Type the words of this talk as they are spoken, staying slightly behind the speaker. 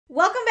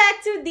Welcome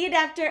back to The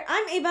Adaptor.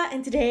 I'm Ava,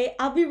 and today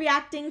I'll be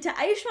reacting to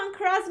Ayushmann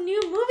Khurrana's new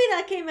movie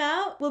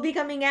that will be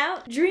coming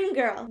out, Dream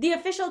Girl, the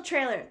official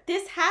trailer.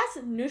 This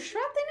has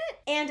Nushrat in it,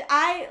 and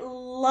I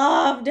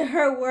loved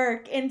her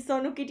work in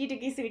Sonu Ki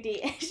Tuki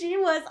Sweetie. She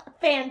was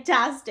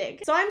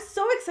fantastic. So I'm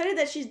so excited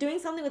that she's doing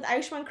something with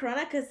Ayushmann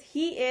Khurrana because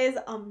he is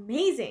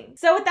amazing.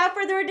 So without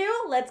further ado,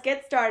 let's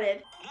get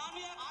started.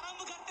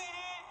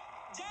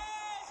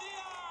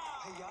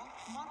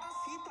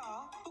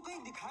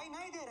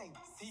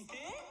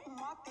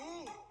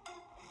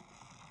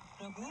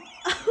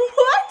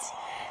 What?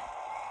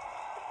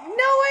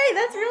 No way,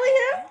 that's really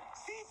him?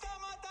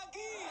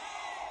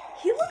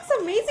 He looks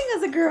amazing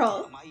as a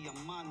girl.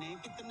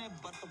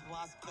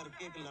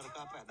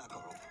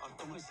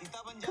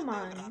 Come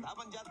on.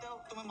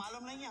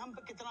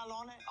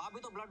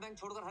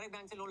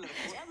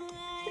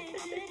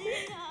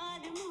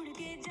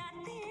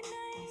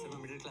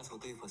 Middle class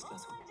होते ही first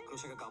class हो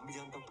crochet का काम भी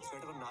जानता हूँ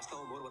sweater और नाश्ता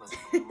और मोर बना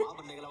सकता हूँ माँ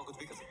बनने के अलावा कुछ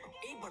भी कर सकता हूँ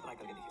एक बार ट्राई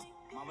करके देखिए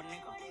माँ बनने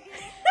का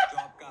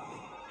जॉब का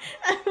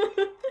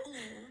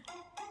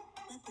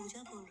मैं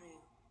पूजा बोल रही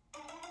हूँ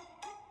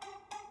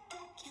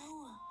क्या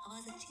हुआ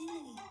आवाज अच्छी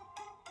नहीं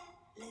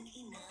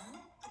लगी ना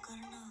तो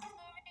करना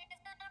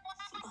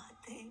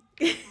बातें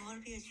और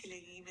भी अच्छी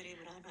लगी मेरे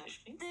Imran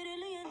Hashmi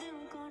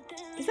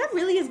Is that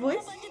really his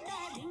voice?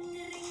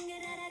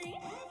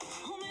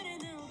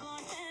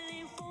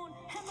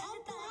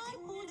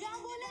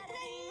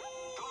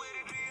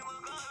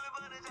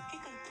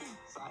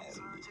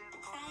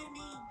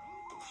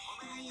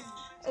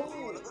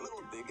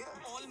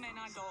 All man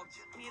are dogs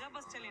मेरा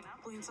बस चले ना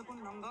तो इन सबको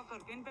नंगा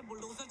करके इन पे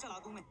बुलडोजर चला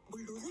दूं मैं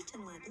बुलडोजर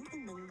चलवा दूं तो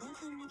नंगा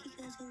करने की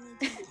क्या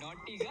जरूरत है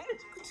नॉटी गर्ल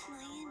कुछ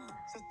सुनाइए ना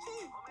सच्ची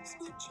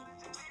सच्ची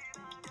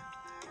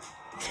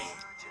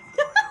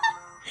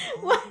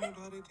What? मैं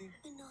नहा रही थी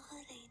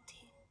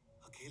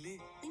अकेले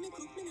नहीं मैं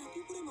ग्रुप में नहाती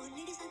हूँ पूरे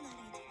मोहल्ले के साथ नहा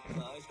रही थी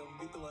काश हम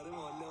भी तुम्हारे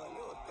मोहल्ले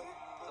वाले होते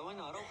समझ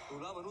आ रहा हूँ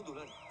दूल्हा बनूं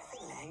दुल्हन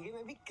लहंगे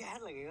में भी क्या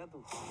लगेगा तू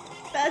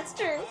That's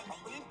true.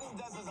 अपनी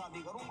पूजा से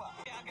शादी करूंगा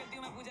क्या कहती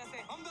हूँ मैं पूजा से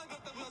हम क्या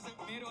करते पूजा से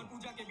मेरे और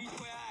पूजा के बीच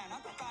कोई आया है ना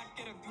तो काट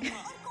के रख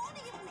दूंगा और कौन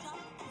है ये पूजा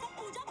सब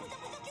पूजा पूजा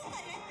पूजा क्यों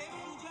कर रहे हैं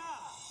पूजा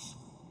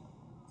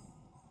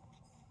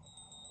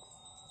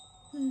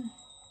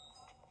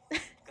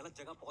गलत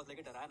जगह पहुंच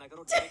लेके डराया ना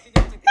करो डायरेक्टली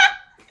जा सकते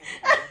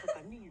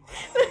करनी है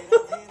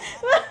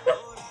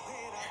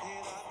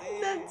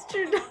That's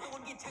true.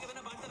 उनकी इच्छा के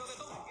बिना बांट करोगे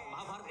तो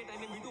महाभारत के टाइम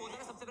में मीटू होता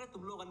है सबसे पहले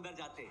तुम लोग अंदर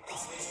जाते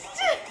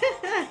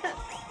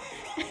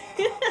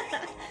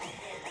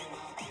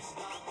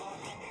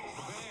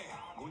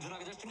गुजरा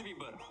के जस्टिन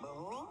बीबर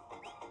बहू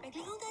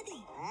पहले को दादी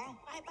हां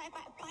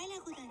पहले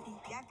को दादी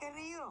क्या कर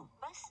रही हो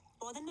बस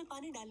पौधन में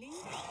पानी डाली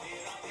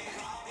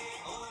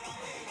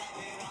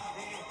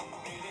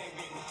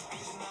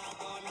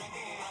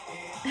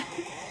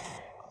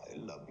I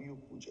love you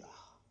पूजा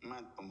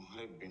मैं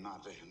तुम्हारे बिना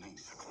रह नहीं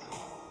सकता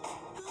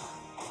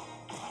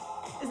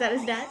Is that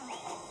his dad?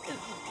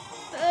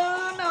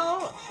 Oh no.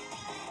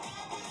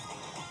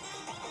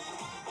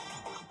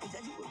 पूजा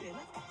जी बोल रहे हैं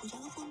ना पूजा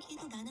को फोन किए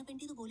तो डाना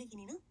पेंटी तो बोलेगी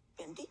नहीं ना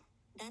पेंटी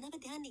डाना पे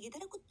ध्यान नहीं देता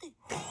ना कुत्ते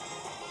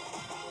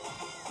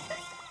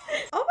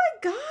Oh my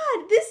god,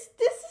 this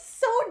is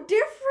so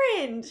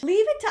different.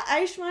 Leave it to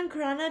Ayushmann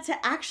Khurrana to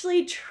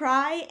actually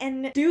try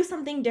and do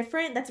something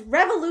different that's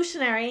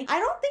revolutionary. I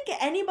don't think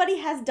anybody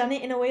has done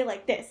it in a way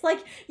like this.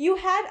 Like, you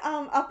had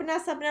Apna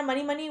Sapna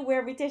Money Money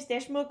where Ritesh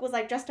Deshmukh was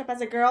like dressed up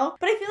as a girl,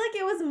 but I feel like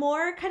it was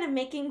more kind of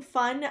making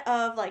fun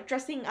of like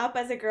dressing up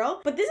as a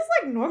girl, but this is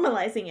like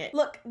normalizing it.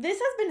 Look, this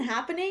has been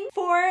happening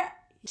for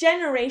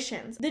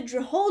generations.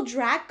 The whole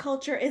drag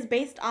culture is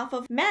based off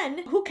of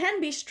men who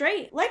can be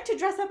straight, like to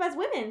dress up as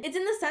women. It's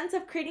in the sense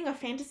of creating a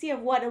fantasy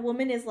of what a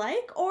woman is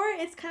like, or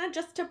it's kind of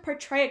just to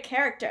portray a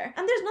character.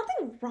 And there's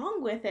nothing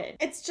wrong with it.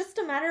 It's just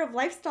a matter of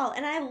lifestyle.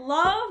 And I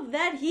love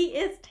that he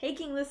is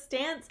taking this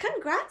stance.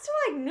 Congrats to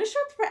like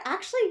Nushrat for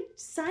actually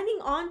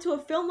signing on to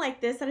a film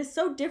like this that is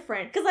so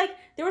different. Because like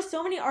there were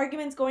so many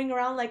arguments going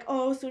around like,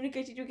 oh, Sonu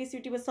Ki Tuki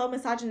Sweetie was so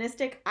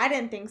misogynistic. I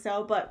didn't think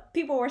so, but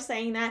people were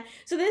saying that.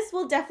 So this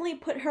will definitely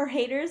put her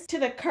haters to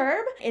the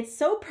curb. It's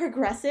so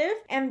progressive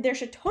and there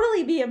should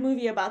totally be a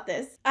movie about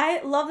this.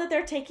 I love that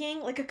they're taking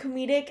like a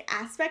comedic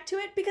aspect to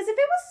it because if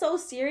it was so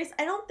serious,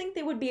 I don't think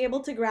they would be able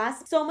to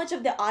grasp so much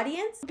of the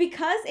audience.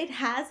 Because it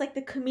has like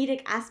the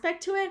comedic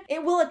aspect to it,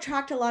 it will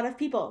attract a lot of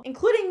people,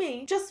 including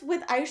me. Just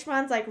with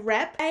Ayushmann's like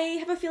rep, I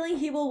have a feeling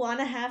he will want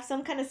to have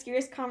some kind of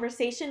serious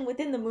conversation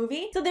within the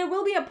movie. So there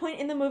will be a point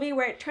in the movie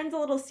where it turns a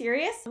little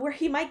serious, where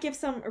he might give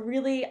some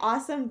really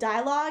awesome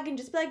dialogue and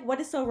just be like,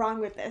 what is so wrong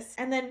with this?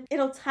 And then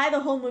it'll tie the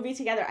whole movie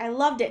together. I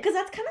loved it because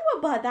that's kind of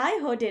what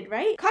Badai Ho did,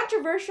 right?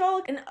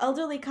 Controversial, an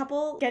elderly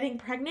couple getting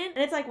pregnant,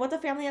 and it's like what the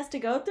family has to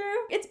go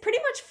through. It's pretty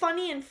much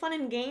funny and fun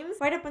and games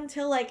right up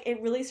until like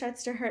it really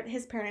starts to hurt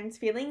his parents'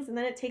 feelings, and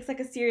then it takes like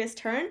a serious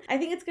turn. I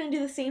think it's gonna do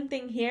the same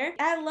thing here.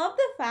 I love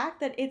the fact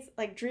that it's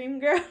like dream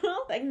girl.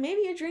 Like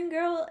maybe a dream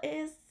girl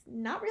is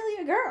not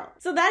really a girl.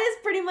 So that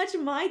is pretty much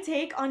my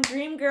take on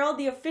Dream Girl,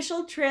 the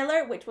official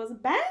trailer, which was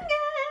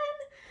bangin'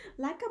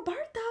 like a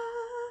Bartha.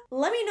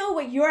 Let me know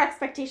what your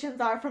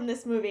expectations are from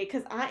this movie,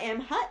 because I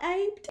am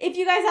hyped. If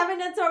you guys haven't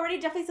done so already,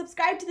 definitely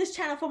subscribe to this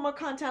channel for more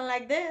content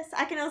like this.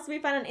 I can also be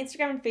found on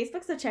Instagram and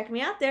Facebook, so check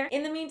me out there.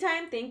 In the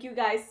meantime, thank you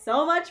guys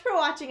so much for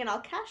watching, and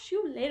I'll catch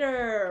you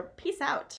later. Peace out.